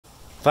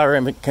Flat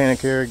rate mechanic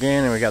here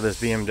again, and we got this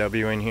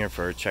BMW in here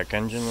for a check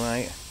engine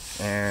light,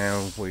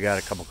 and we got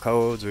a couple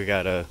codes. We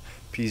got a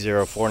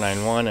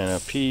P0491 and a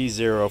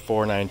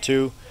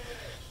P0492.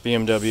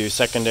 BMW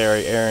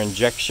secondary air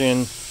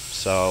injection,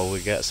 so we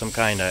got some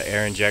kind of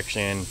air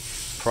injection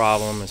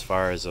problem as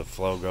far as the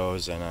flow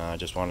goes, and I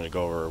just wanted to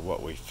go over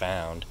what we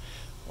found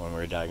when we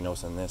were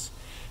diagnosing this.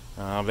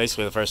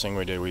 Basically the first thing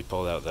we did, we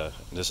pulled out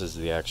this is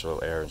the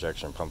actual air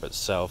injection pump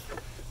itself.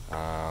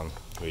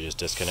 We just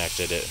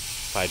disconnected it,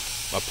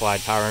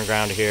 applied power and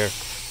ground here.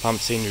 Pump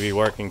seemed to be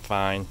working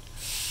fine,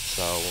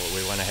 so what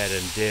we went ahead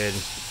and did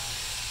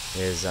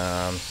is,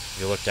 if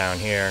you look down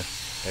here,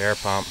 the air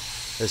pump,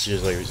 this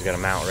usually is going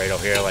to mount right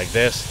over here like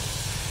this.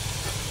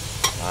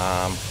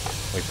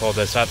 We pulled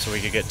this up so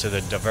we could get to the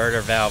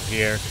diverter valve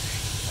here.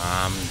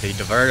 The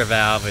diverter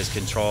valve is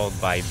controlled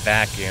by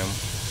vacuum,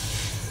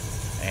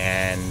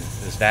 and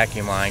this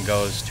vacuum line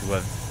goes to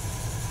a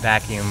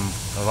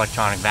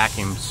electronic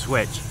vacuum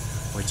switch,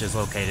 which is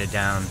located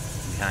down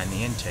behind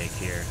the intake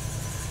here.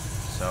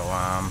 So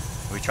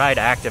we tried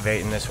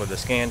activating this with the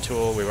scan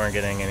tool. We weren't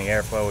getting any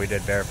airflow. We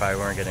did verify we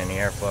weren't getting any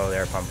airflow. The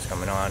air pump's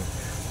coming on,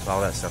 so all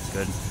that stuff's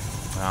good.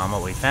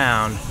 What we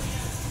found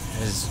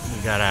is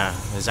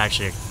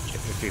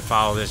if you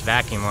follow this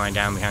vacuum line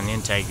down behind the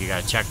intake, you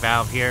got a check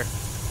valve here,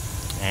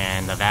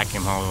 and the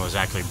vacuum hose was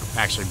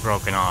actually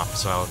broken off.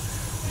 So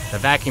the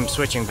vacuum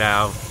switching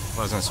valve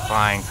wasn't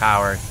supplying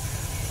power,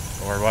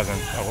 or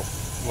wasn't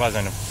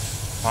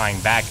applying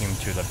vacuum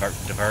to the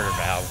diverter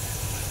valve.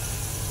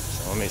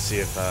 So let me see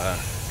if I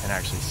can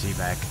actually see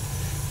back.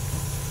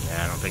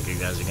 Yeah, I don't think you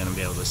guys are going to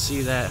be able to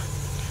see that.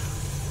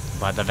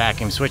 But the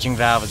vacuum switching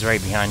valve is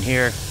right behind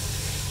here,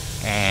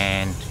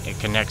 and it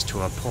connects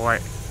to a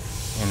port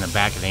in the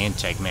back of the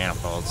intake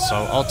manifold.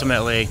 So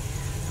ultimately,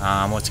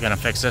 what's going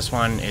to fix this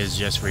one is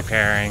just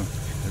repairing,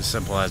 as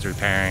simple as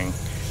repairing,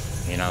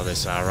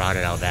 this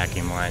rotted out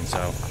vacuum line.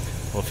 So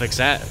we'll fix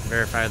that,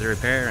 verify the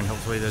repair, and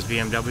hopefully this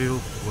BMW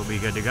will be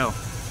good to go.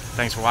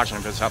 Thanks for watching.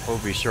 If it's helpful,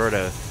 be sure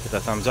to hit the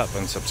thumbs up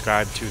and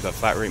subscribe to the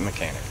Flat Rate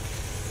Mechanic.